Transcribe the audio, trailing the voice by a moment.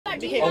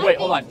Oh wait,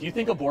 hold on. Do you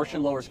think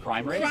abortion lowers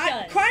crime rates?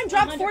 Crime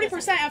dropped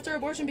 40% after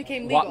abortion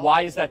became legal.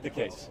 Why is that the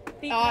case?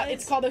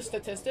 It's called a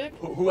statistic.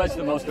 Who has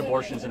the most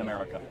abortions in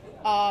America?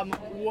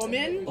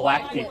 Women.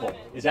 Black people.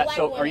 Is that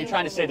so? Are you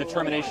trying to say the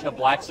termination of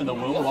blacks in the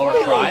womb lower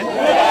crime?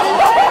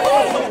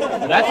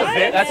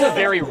 That's a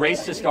very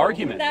racist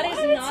argument. That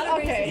is not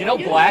okay. You know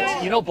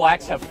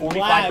blacks have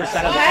 45%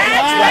 of the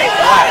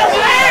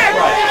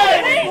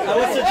Blacks. I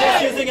would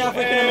suggest using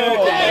African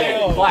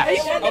American.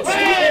 Blacks.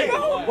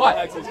 What?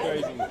 Blacks is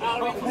crazy.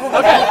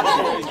 Okay.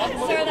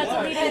 Sir, that's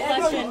a leading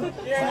question.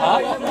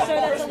 Huh? Sir,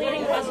 that's a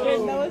leading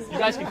question. You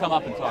guys can come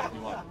up and talk if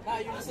you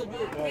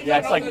want.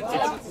 Yeah,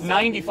 it's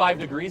 95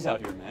 degrees out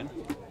here, man.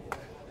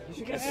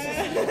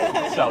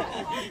 So,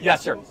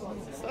 yes, sir.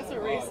 That's a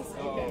racist.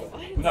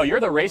 Okay. No, you're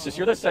the racist.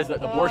 You're the says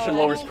that abortion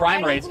lowers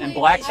crime rates and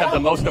blacks have the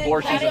most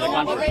abortions in the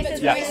country.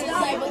 Yes.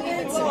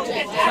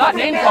 It's not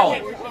name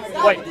calling.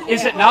 Wait,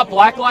 is it not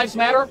Black Lives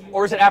Matter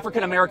or is it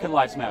African American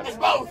Lives Matter? It's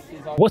both.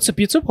 What's up,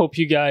 YouTube? Hope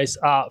you guys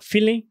are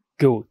feeling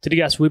good. Today,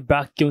 guys, we're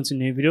back going to a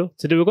new video.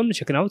 Today, we're going to be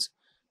checking out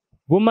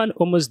woman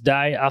almost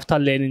died after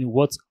learning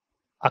what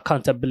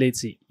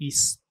accountability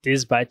is.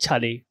 This by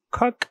Charlie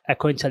Kirk. I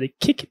call him Charlie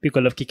Kick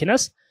because of kicking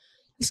us.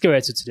 Let's get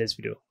right to today's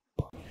video.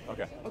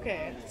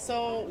 Okay,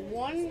 so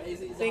one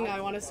thing I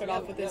want to start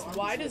off with is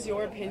why does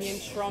your opinion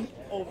trump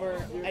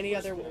over any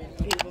other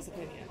people's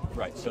opinion?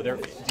 Right, so do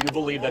you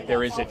believe that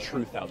there is a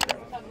truth out there?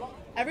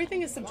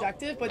 Everything is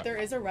subjective, but there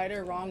is a right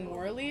or wrong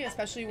morally,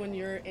 especially when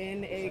you're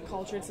in a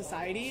cultured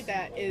society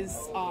that is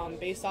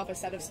based off a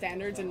set of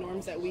standards and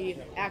norms that we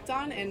act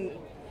on and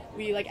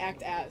we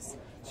act as.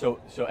 So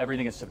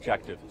everything is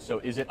subjective. So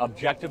is it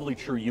objectively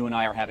true you and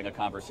I are having a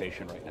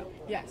conversation right now?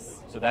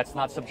 Yes. So that's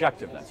not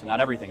subjective then. So not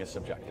everything is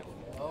subjective.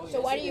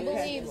 So why do you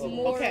believe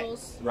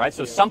morals? Okay. Right,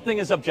 so something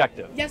is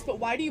objective. Yes, but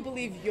why do you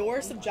believe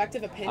your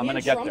subjective opinion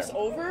get trumps there.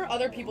 over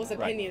other people's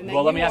opinion? Right.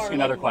 Well, let me ask you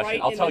another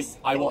question. I'll tell you.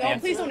 I will answer.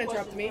 Please don't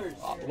interrupt me.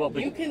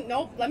 You can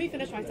let me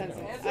finish my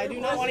sentence. I do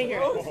not want to hear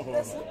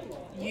it.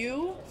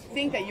 You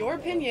think that your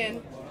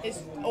opinion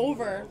is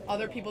over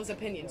other people's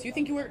opinions. You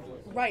think you were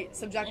right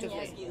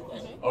subjectively.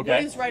 Okay.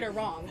 What is right or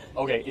wrong?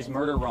 Okay, is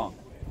murder wrong?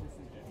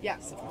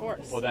 Yes, of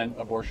course. Well, then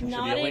abortion should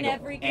Not be in illegal.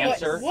 every case.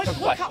 Answer the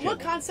question. What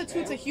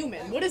constitutes a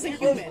human? What is a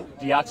human?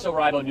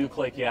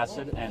 Deoxyribonucleic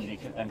acid and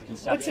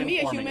conception. But to me,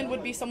 a forming. human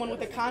would be someone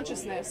with a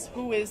consciousness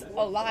who is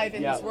alive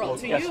in this world. Well,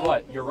 To guess you,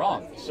 what? You're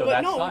wrong. So but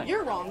that's no, fine.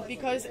 you're wrong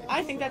because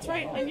I think that's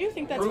right and you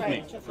think that's Prove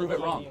right. me. Prove it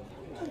wrong.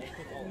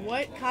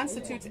 What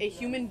constitutes a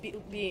human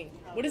being?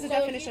 What is the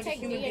definition of a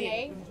human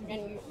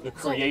being? The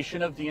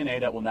creation of DNA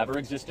that will never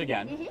exist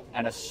again,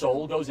 and a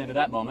soul goes into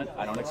that moment.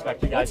 I don't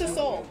expect you guys. What's a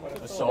soul?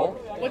 A soul?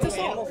 What's a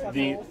soul?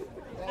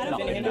 No,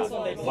 maybe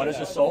not. What is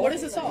a soul? What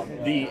is a soul?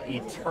 The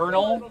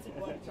eternal,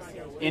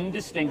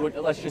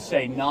 indistinguishable, let's just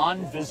say,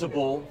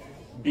 non-visible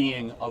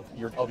being of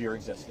your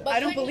existence. I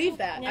don't believe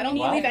that. I don't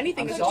believe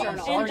anything is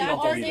eternal. Sorry, you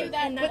don't believe it.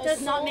 And that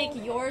does not make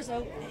yours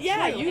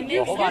Yeah,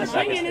 Well, hold on a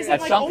second.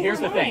 Here's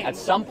the thing. At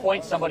some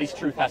point, somebody's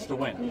truth has to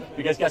win.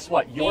 Because guess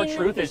what? Your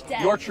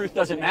truth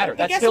doesn't matter.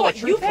 That's still a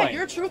truth You've claim. had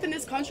your truth in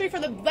this country for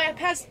the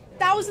past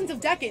thousands of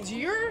decades.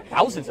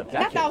 Thousands of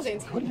decades? Not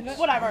thousands.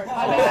 Whatever.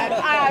 My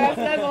bad.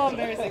 That's a little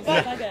embarrassing.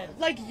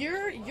 But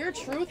your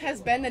truth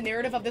has been the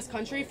narrative of this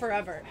country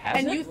forever.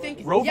 Has it? You think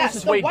Roe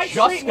versus Wade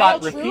just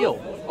got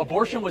repealed.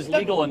 Abortion was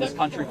legal in this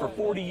country for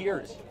 40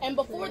 years. And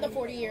before the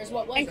 40 years,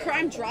 what was it? And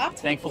crime dropped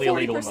thankfully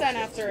 40%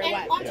 after it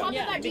went. On top of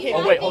that,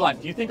 Oh wait, hold on.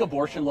 Do you think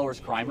abortion lowers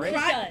crime rates?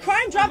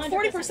 Crime dropped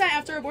 40%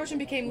 after abortion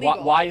became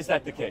legal. Why is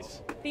that the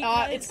case?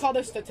 It's called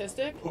a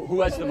statistic.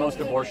 Who has the most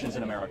abortions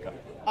in America?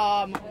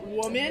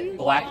 Women.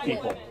 Black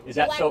people. Is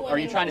that so? Are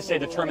you trying to say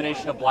the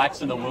termination of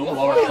blacks in the womb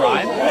lower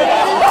crime?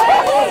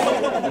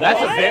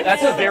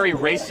 That's a very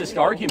racist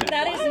argument.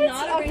 That is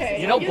not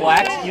okay. You know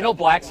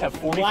blacks have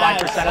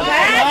 45% of the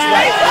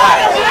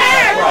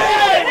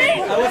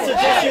I would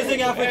suggest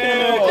using African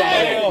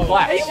American.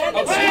 Blacks.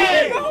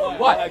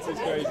 What? Blacks is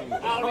crazy.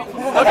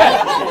 Okay.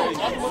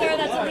 Sir,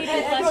 that's a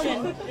leading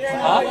question.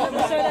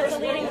 Huh? Sir, that's a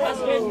leading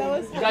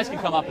question. You guys can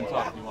come up and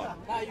talk if you want.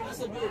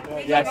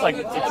 Yeah,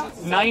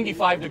 it's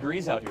 95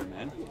 degrees out here,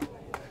 man.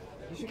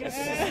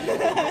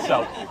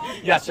 So,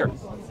 yes, sir.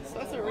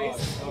 That's a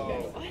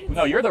racist.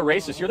 No, you're the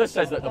racist. You're the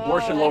says that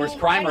abortion lowers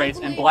crime rates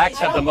and blacks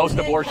have the most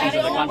abortions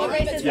in the country.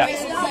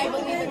 Yes.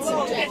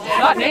 It's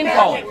not name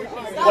calling.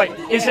 Wait,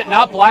 is it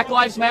not Black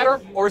Lives Matter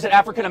or is it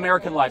African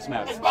American Lives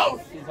Matter? It's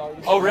both.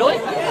 Oh, really?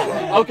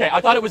 Okay, I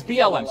thought it was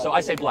BLM, so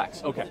I say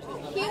blacks. Okay.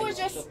 He was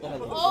just,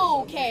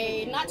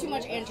 okay, not too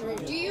much, Andrew.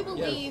 Do you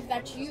believe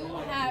that you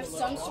have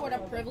some sort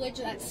of privilege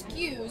that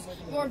skews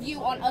your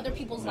view on other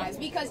people's lives?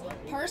 Because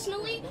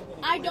personally,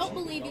 I don't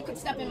believe you could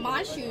step in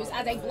my shoes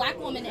as a black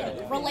woman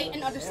and relate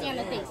and understand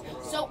the things.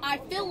 So I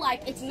feel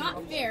like it's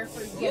not fair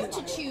for you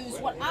to choose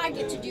what I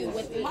get to do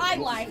with my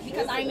life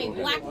because I'm a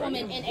black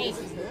woman in a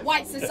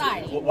white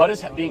society. What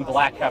does being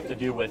black have to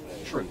do with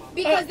truth?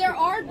 Because there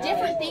are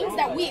different things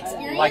that we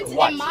experience, Like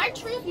what? and my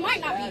truth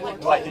might not be your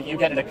truth. What, did you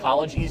get into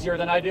college easier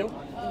than I do?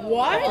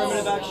 What?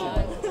 Affirmative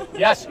action.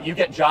 Yes, you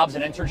get jobs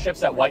and internships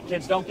that white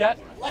kids don't get.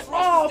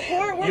 Oh,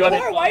 we're You have,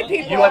 poor white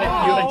people. you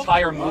have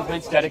entire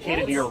movements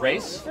dedicated to your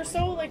race. We're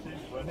so like,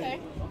 okay.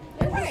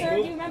 Sir,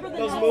 do you remember the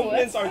Those novel?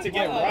 movements are to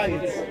get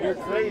rights. You're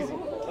crazy.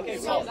 Okay,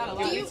 So,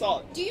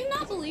 so do you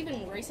not believe in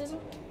racism?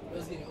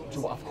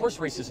 Of course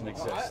racism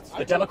exists.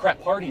 The Democrat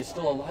Party is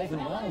still alive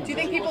and well. Do you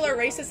think people are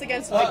racist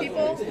against white people?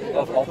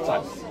 All the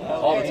time.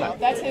 All the time.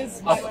 That's his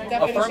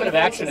definition. Affirmative of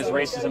action is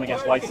racism. racism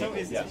against white people.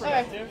 Yes.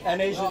 Okay.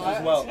 And Asians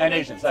as well. And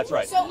Asians, that's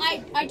right. So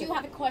I do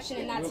have a question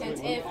in that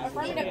sense. If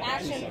affirmative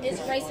action is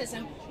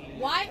racism,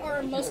 why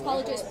are most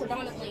colleges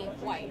predominantly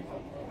white?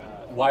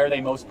 Why are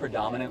they most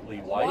predominantly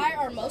white? Why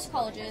are most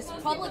colleges,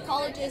 public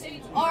colleges,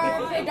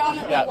 are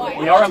predominantly Yeah, white?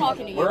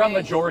 we're a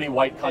majority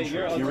white country.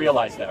 You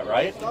realize that,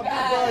 right?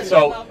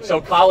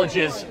 So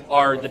colleges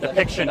are the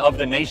depiction of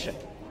the nation.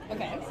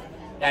 Okay.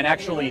 And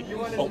actually,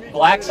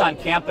 blacks on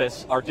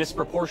campus are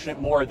disproportionate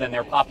more than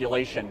their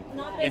population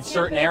in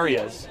certain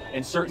areas,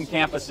 in certain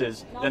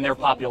campuses, than their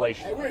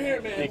population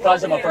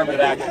because of affirmative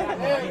action.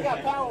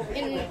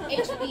 In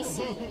HBCUs?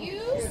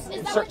 Is that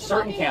what you're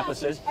Certain talking about?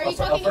 campuses. Are you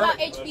talking about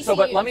HBCUs? So,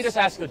 but let me just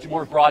ask a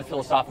more broad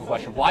philosophical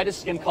question. Why does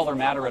skin color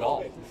matter at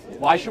all?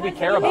 Why should we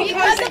care about it?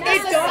 Because of the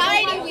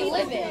society we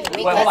live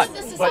in. Wait, hold on. Because of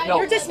the But society no.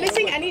 You're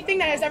dismissing anything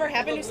that has ever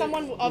happened to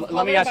someone of color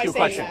Let me ask by you a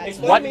saying question.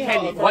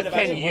 that. What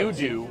can you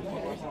do,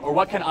 or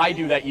what can I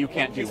do that you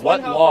can't do? explain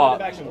What how law?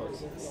 affirmative action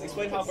works.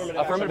 Explain how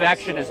Affirmative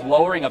action is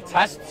lowering of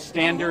tests,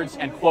 standards,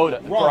 and quota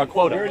for a Wrong.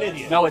 quota. You're an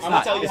idiot. No, it's I'm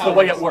not. gonna tell you It's how the it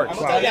way works. it works. I'm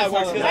gonna tell you how it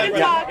works 'cause I read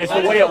Yeah, it. it's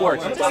the way it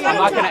works. Just I'm let not him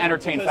going to talk.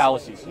 entertain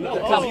fallacies. No,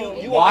 Tell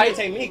me, you why?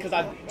 entertain me because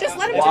I. Just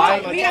let him Why-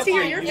 talk. We have to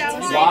hear your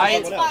fallacies.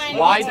 It's fine.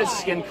 Why It's does fine.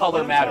 skin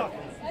color matter?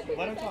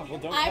 Let him talk. Well,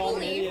 don't I call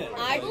me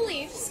an believe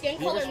idiot. skin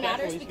Be color respectful.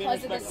 matters He's being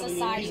because of the respectful.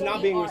 society He's not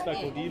we being are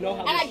respectful. in. Do you know how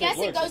And this I shit guess it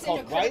works? goes It's called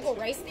into critical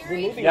rights. race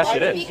theory. Removing Yes,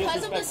 it rights is. Because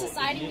of the disrespectful.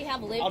 society we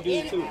have I'll lived do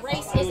it in, too.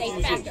 race I'll is do a it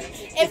too. factor.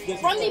 If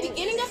from the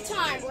beginning of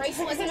time race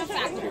wasn't a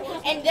factor,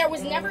 and there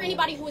was never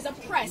anybody who was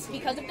oppressed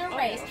because of their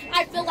race,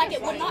 I feel like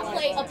it would not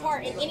play a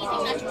part in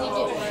anything that we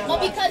do.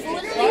 But because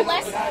literally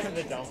less.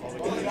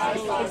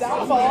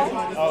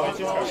 Oh, it's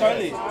just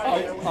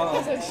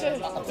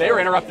Charlie. They were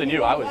interrupting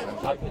you. I was.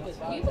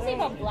 Do you believe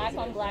on black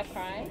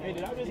crime?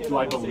 Do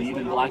I believe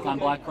in black on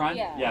black crime?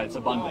 Yeah. It's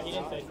abundant.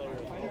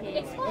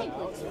 Explain,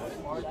 please.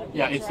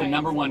 Yeah, it's the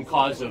 #1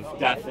 cause of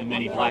death in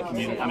many black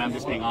communities. I mean, I'm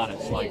just being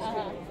honest. Like,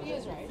 He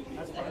is right.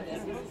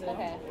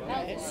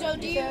 Okay.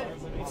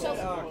 So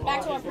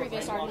back to our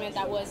previous argument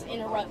that was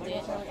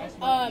interrupted.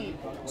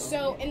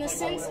 So in the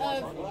sense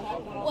of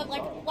what,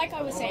 like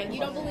I was saying, you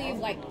don't believe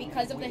like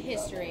because of the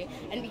history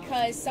and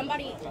because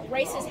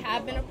races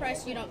have been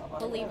oppressed, you don't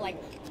believe like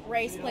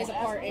race plays a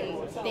part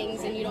in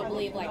things, and you don't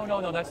believe like.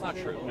 no, that's not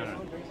true. No.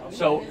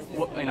 So,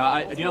 do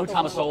you know who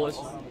Thomas Sowell is?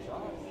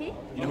 You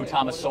know who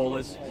Thomas Sowell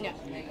is? No.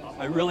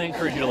 I really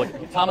encourage you to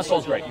look. Thomas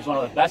Sowell's great. He's one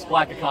of the best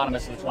black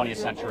economists of the 20th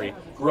century.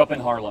 Grew up in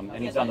Harlem,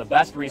 and he's done the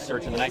best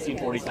research in the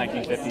 1940s,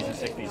 1950s, and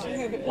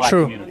 60s black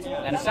True. community.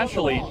 And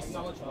essentially,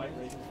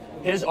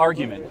 his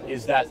argument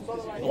is that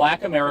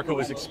black America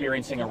was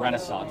experiencing a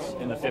renaissance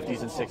in the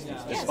 50s and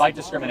 60s, despite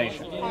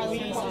discrimination.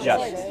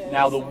 Yes.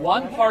 Now, the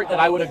one part that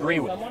I would agree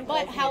with,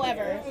 But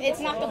however, it's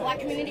not the black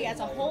community as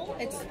a whole;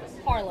 it's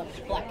Harlem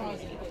black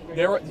community.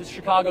 there's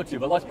Chicago too,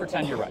 but let's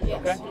pretend you're right,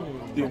 okay?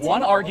 The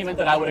one argument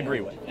that I would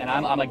agree with, and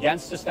I'm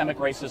against systemic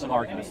racism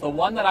arguments, the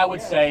one that I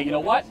would say, you know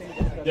what,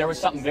 there was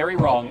something very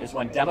wrong, is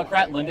when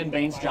Democrat Lyndon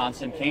Baines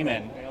Johnson came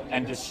in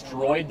and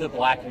destroyed the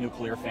black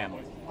nuclear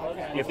family.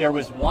 If there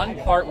was one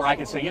part where I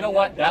could say, you know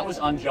what, that was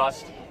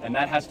unjust and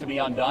that has to be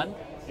undone,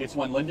 it's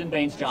when Lyndon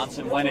Baines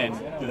Johnson went in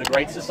through the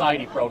Great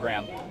Society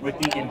program with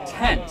the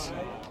intent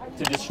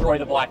to destroy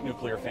the black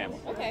nuclear family.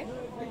 Okay.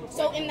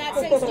 So in that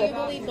sense, do you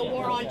believe the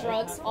war on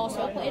drugs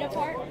also played a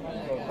part?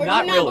 Or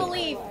Not do you not really.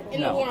 believe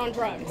in No. the war on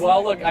drugs?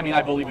 Well, look, I mean,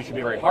 I believe we should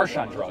be very harsh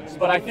on drugs,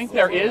 but I think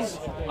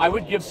I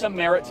would give some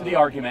merit to the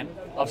argument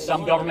of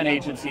some government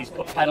agencies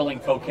peddling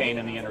cocaine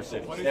in the inner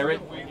cities.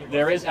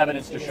 There is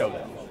evidence to show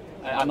that.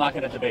 I'm not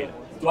going to debate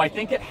it. Do I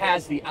think it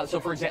has so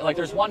for example, like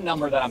there's one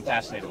number that I'm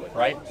fascinated with,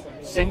 right?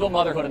 Single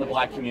motherhood in the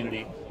black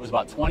community was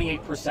about 28%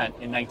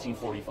 in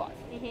 1945,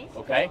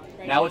 okay?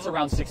 Now it's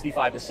around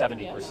 65 to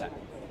 70%.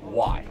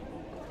 Why?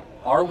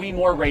 Are we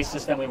more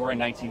racist than we were in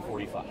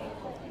 1945?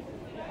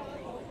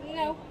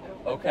 No.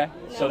 Okay,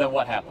 so then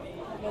what happened?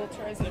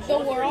 The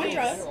war on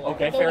drugs.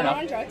 Okay, the fair war enough.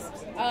 on drugs.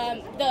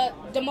 The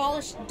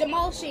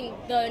demolishing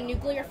the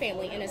nuclear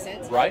family in a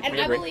sense. Right, And we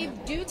I agree.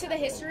 believe due to the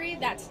history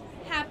that's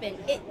happened,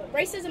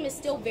 racism is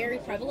still very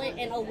prevalent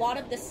in a lot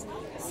of this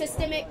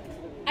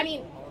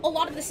a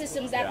lot of the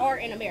systems that are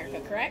in America,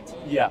 correct?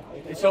 Yeah.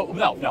 So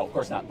no, of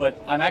course not. But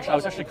I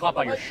was actually caught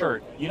by your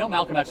shirt. You know,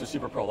 Malcolm X was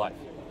super pro-life.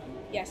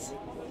 Yes.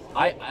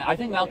 I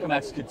think Malcolm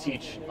X could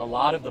teach a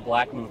lot of the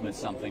black movement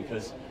something,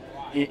 because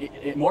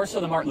more so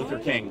than Martin Luther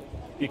King,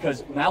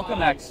 because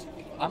Malcolm X,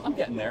 I'm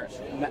getting there.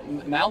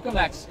 Malcolm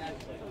X,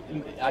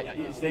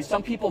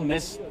 some people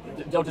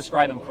don't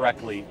describe him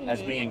correctly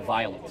as being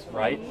violent,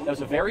 right? That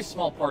was a very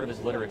small part of his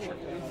literature.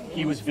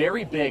 he was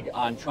very big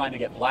on trying to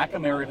get Black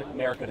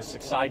America to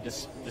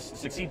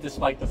succeed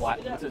despite the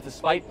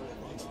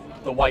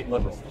white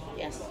liberal.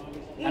 Yes.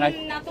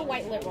 And Not the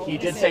white liberal. he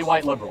did say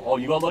white liberal. Oh,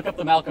 you go look up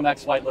the Malcolm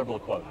X white liberal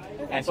quote.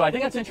 And so I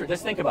think that's interesting.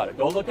 Just think about it.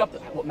 Go look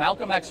up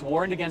Malcolm X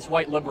warned against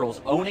white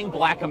liberals owning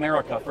Black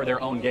America for their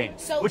own gain,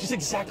 which is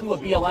exactly what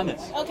BLM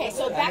is. Okay,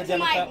 so back to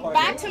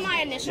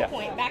my initial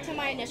point. Back to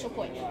my initial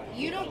point.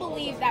 You don't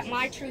believe that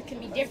my truth can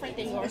be different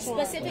than yours,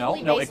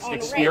 specifically based on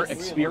race.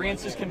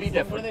 Experiences can be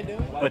different,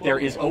 but there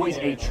is always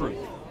a truth.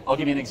 I'll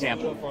give you an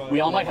example. We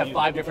all might have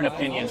 5 different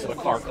opinions of a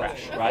car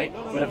crash, right?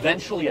 But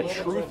eventually a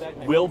truth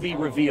will be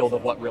revealed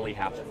of what really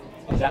happened.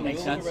 Does that make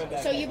sense?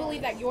 So you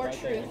believe that your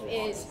truth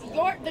is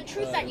the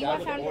truth that you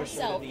have found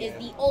yourself is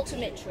the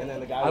ultimate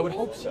truth. I would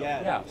hope so.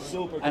 Yeah.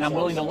 And I'm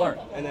willing to learn.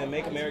 And then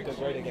make America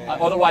great again.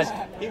 Otherwise,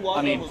 I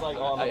mean,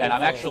 and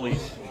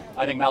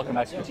I think Malcolm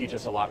X could teach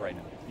us a lot right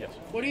now. Yes.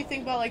 What do you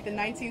think about like the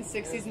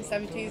 1960s and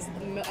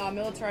 70s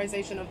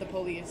militarization of the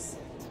police?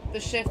 The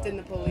shift in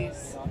the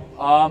police?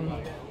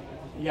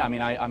 Yeah, I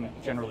mean, I'm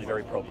generally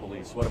very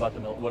pro-police. What about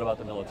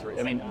the military?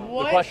 I mean,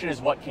 the question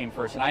is what came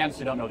first, and I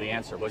honestly don't know the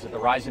answer. Was it the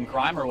rise in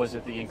crime, or was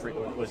it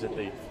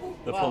the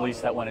police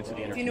that went into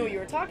the inner? If you knew what you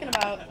were talking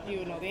about, you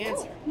would know the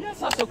answer. Yeah,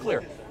 it's not so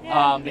clear,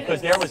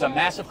 because there was a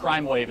massive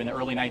crime wave in the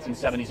early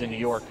 1970s in New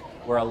York,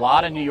 where a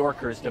lot of New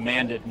Yorkers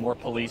demanded more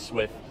police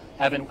with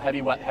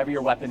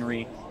heavier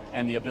weaponry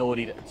and the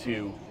ability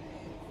to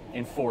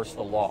enforce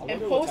the law.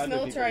 And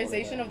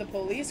post-militarization of the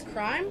police,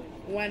 crime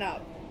went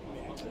up.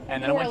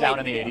 And then it went down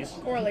in the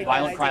 80s.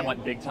 Violent crime went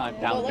down big time.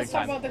 Let's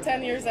talk about the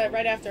 10 years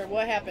right after.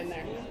 What happened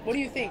there? What do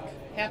you think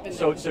happened?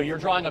 So you're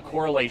drawing a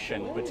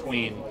correlation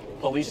between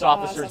police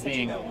officers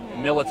being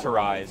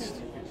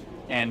militarized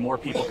and more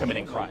people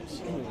committing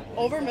crimes.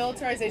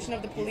 Over-militarization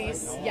of the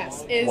police,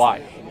 yes.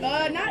 Why?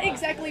 Not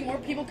exactly more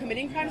people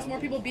committing crimes, more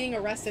people being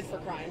arrested for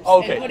crimes.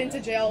 Okay. And put into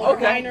jail or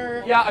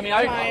minor Yeah, I mean,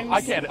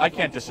 crimes. I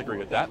can't disagree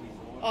with that.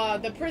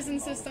 The prison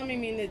system, I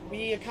mean,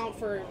 we account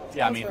for...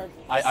 Yeah, I mean,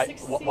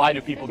 why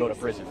do people go to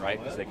prison, right?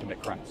 Because they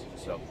commit crimes,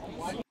 so...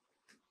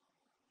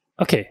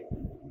 Okay.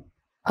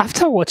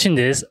 After watching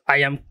this, I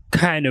am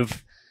kind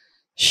of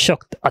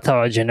shocked at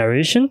our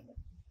generation.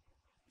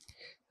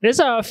 There's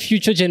our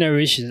future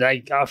generations,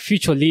 like our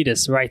future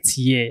leaders right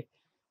here,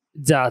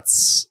 that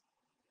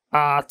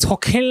are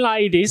talking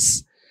like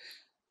this.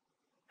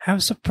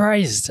 I'm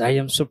surprised. I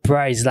am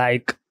surprised.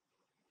 Like,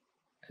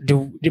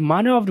 the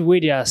manner of the way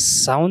they are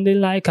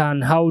sounding like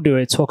and how they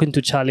were talking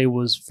to Charlie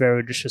was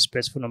very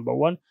disrespectful, number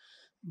one,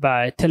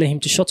 by telling him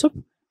to shut up.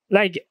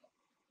 Like,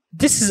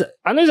 this is,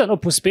 I know it's an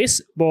open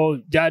space, but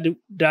there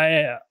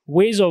are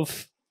ways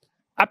of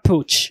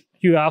approach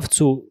you have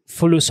to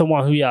follow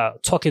someone who you are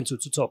talking to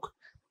talk.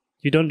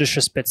 You don't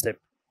disrespect them.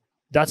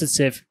 That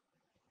itself,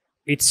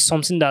 it's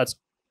something that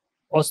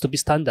ought to be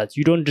standard.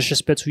 You don't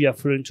disrespect who you are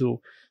following to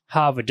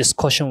have a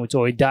discussion with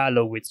or a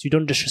dialogue with. You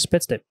don't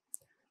disrespect them.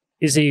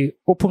 It's an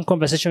open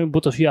conversation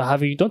both of you are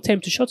having. You don't tell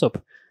them to shut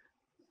up.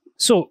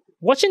 So,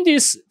 watching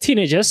these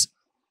teenagers,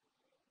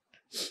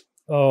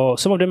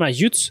 some of them are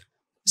youths,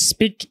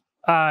 speak,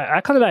 I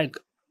kind of like,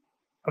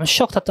 I'm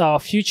shocked at our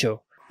future.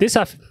 These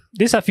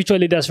are future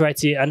leaders right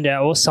here, and they're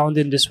all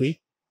sounding this way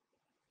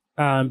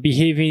and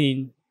behaving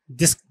in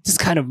this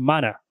kind of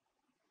manner.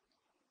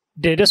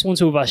 They just want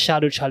to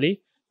overshadow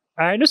Charlie.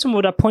 I know some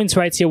of the points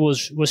right here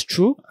was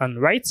true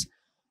and right,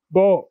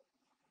 but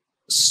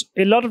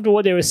a lot of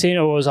what they were saying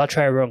was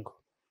actually wrong.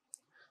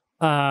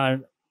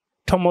 And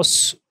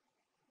Thomas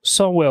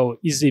Sowell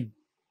is a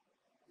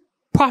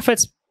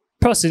perfect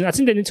person. I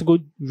think they need to go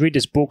read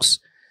his books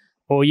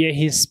or hear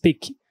him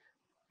speak.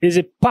 He's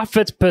a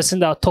perfect person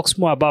that talks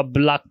more about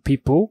black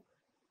people,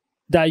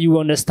 that you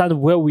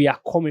understand where we are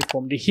coming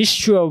from, the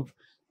history of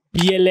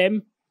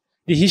BLM,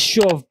 the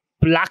history of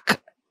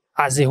black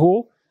as a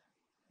whole.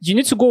 You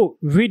need to go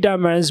read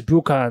that man's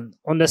book and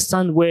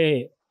understand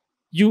where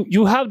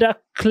you have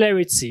that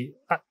clarity.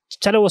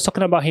 Charlie was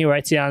talking about him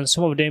right here, and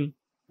some of them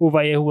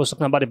over here who was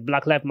talking about the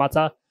Black Lives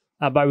Matter,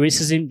 about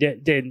racism,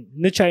 they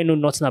literally know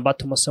nothing about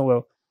Thomas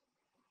Sowell.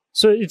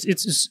 So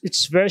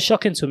it's very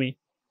shocking to me.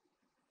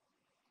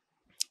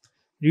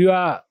 You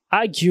are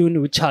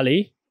arguing with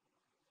Charlie,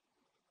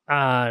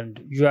 and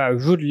you are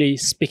rudely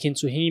speaking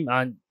to him,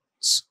 and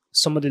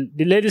some of the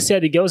ladies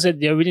said, the girls said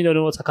they really don't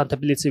know what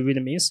accountability really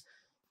means.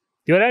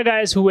 The other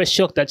guys who were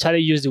shocked that Charlie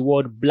used the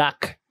word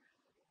black.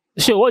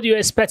 So what do you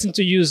expect him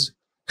to use?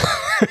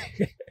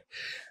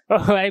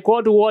 Like,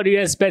 what word are you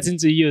expecting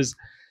to use?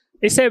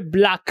 He said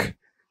black,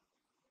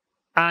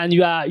 and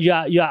you are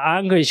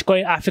angry,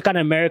 calling African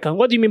American.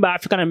 What do you mean by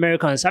African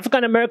Americans?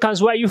 African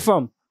Americans, where are you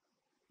from?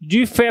 Do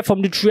you fare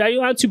from the tree? Are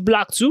you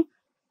anti-black too?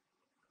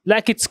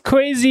 Like, it's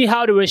crazy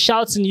how they were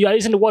shouting, you are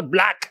using the word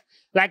black.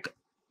 Like,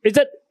 is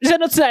it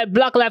not like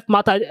Black Lives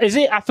Matter? Is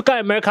it African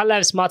American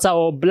Lives Matter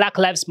or Black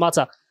Lives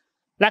Matter?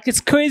 Like,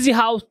 it's crazy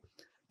how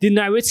the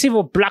narrative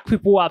of black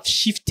people have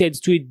shifted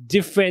to a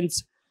different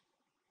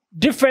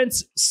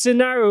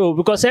scenario,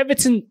 because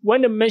everything,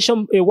 when they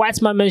mention, a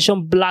white man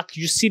mention black,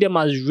 you see them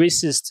as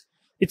racist.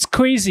 It's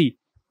crazy.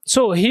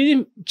 So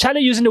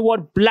Charlie using the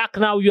word black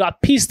now, you are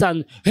pissed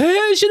and hey,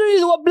 you shouldn't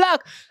use the word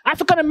black.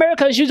 African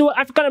Americans use the word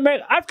African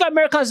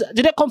Americans,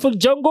 did they come from the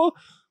jungle?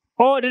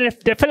 Or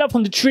they fell out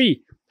from the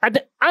tree?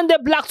 And they're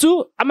black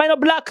too? Am I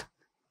not black?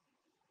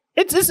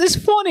 It's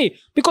funny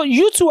because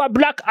you two are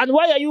black, and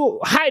why are you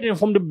hiding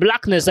from the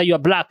blackness that you are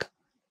black?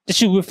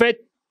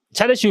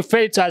 Charlie should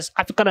refer to as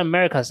African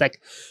Americans.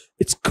 Like,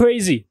 it's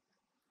crazy.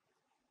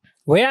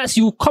 Whereas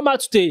you come out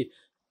today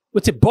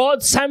with a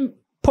board sign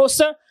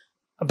poster,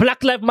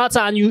 Black Lives Matter,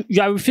 and you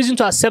are refusing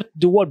to accept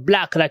the word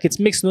black. Like, it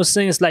makes no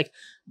sense. Like,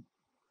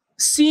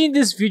 seeing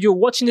this video,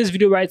 watching this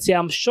video right here,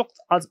 I'm shocked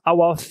at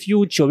our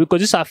future,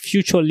 because these are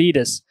future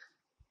leaders.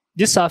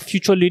 These are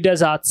future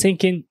leaders that are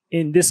thinking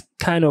in this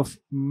kind of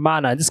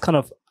manner, this kind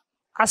of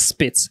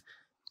aspect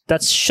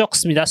that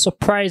shocks me, that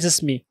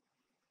surprises me.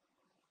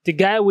 The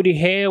guy with the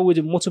hair, with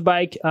the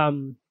motorbike,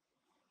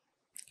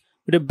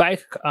 with the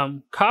bike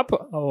cap,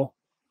 or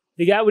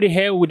the guy with the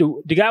hair,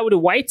 the guy with the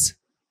white,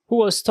 who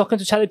was talking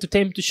to Charlie to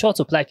tell him to shut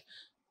up. Like,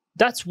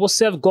 that was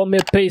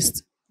self-government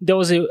based. There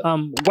was a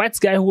white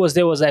guy who was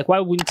there, was like, why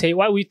would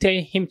you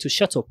tell him to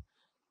shut up?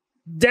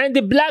 Then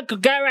the black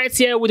guy right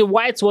here with the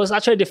white was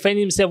actually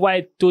defending himself while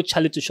I told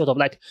Charlie to shut up.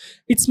 Like,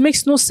 it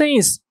makes no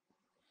sense.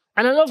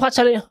 And I love how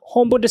Charlie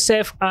humbled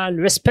himself and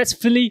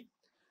respectfully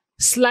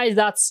slide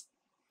that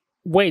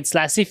words,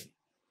 like as if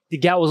the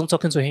guy wasn't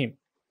talking to him.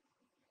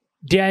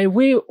 Their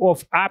way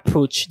of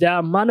approach,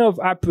 their manner of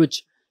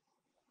approach,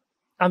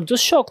 I'm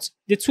just shocked.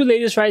 The two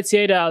ladies right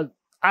here that are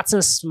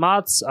acting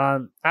smart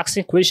and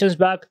asking questions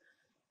back,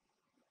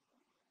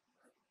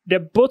 they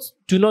both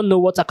do not know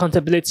what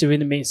accountability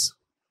really means.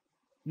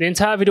 The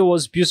entire video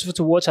was beautiful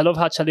to watch. I love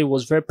how Charlie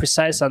was very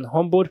precise and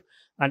humbled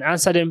and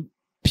answered them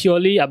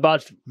purely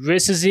about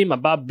racism,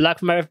 about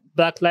Black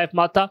Lives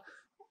Matter,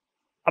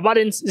 about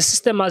the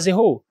system as a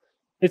whole.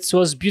 It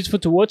was beautiful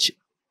to watch,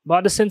 but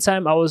at the same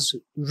time, I was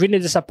really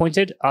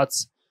disappointed at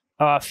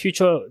our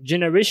future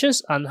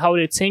generations and how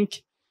they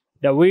think,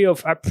 their way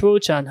of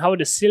approach, and how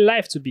they see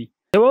life to be.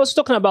 They were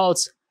also talking about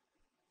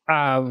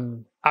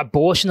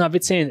abortion and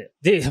everything.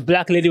 The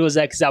black lady was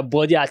like, it's our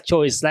body, our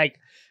choice. Like,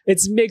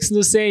 it makes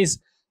no sense.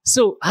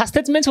 So her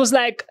statement was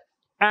like,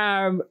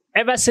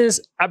 ever since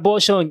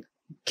abortion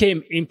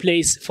came in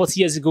place 40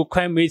 years ago,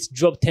 crime rates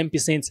dropped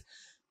 10%.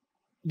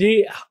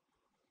 The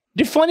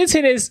funny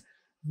thing is,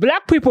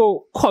 black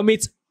people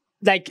commit,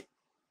 like,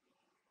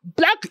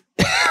 black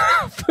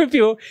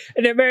people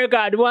in America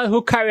are the ones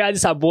who carry out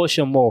this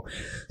abortion more.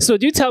 So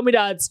do you tell me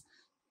that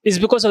it's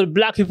because of the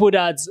black people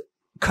that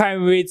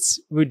crime rates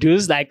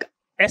reduce? Like,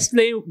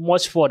 explain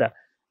much further.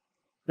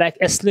 Like,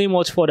 explain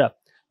much further.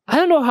 I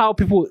don't know how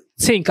people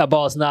think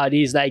about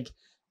nowadays, like,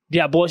 the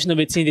abortion of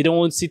a thing, they don't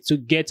want it to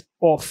get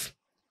off.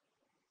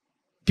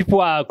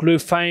 People are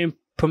glorifying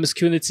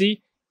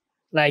promiscuity.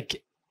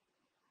 Like,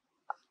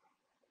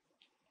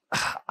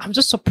 I'm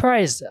just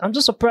surprised. I'm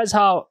just surprised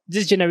how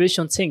this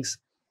generation thinks.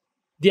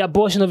 The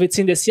abortion of a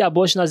thing, they see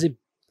abortion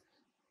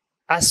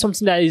as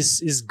something that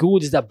is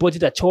good, is their body,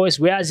 their choice,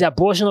 whereas the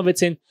abortion of a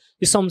thing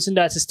is something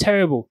that is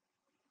terrible.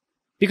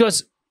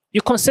 Because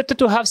you consented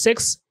to have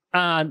sex,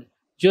 and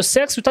your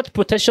sex without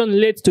protection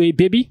led to a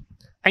baby,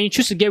 and you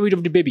choose to get rid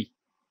of the baby.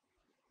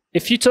 A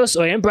fetus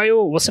or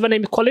embryo, whatever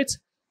name you call it.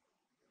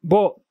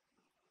 But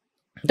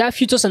that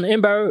fetus and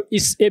embryo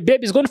is a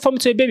baby, is going to form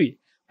into a baby.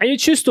 And you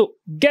choose to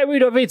get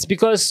rid of it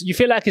because you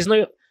feel like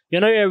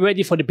you're not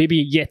ready for the baby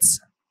yet.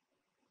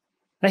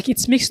 Like,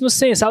 it makes no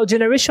sense. Our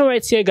generation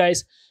right here,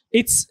 guys,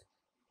 it's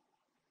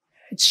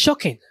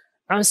shocking.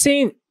 I'm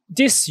saying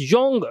this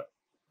young,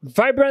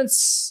 vibrant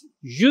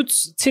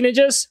youth,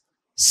 teenagers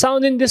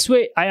sounding this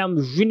way. I am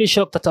really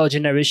shocked at our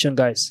generation,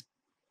 guys.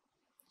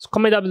 So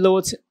comment down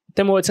below.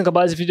 Tell me what you think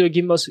about this video.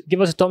 Give us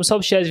a thumbs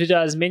up. Share this video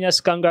as many as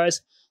you can,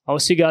 guys. I will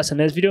see you guys in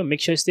the next video.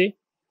 Make sure you stay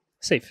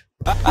safe.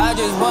 I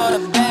just want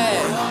a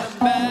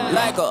bag,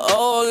 like an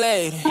old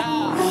lady.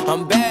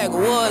 I'm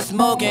backwood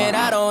smoking,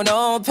 I don't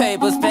own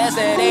papers, pass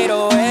that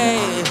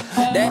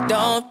 808. That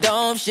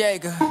don't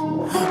shake her.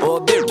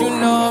 Oh, bitch, you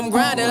know I'm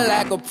grinding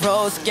like a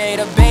pro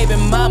skater. Baby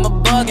mama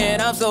bugging,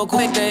 I'm so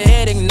quick to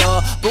hit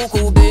ignore.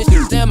 Buku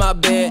bitch in my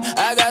bed,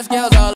 I got scales all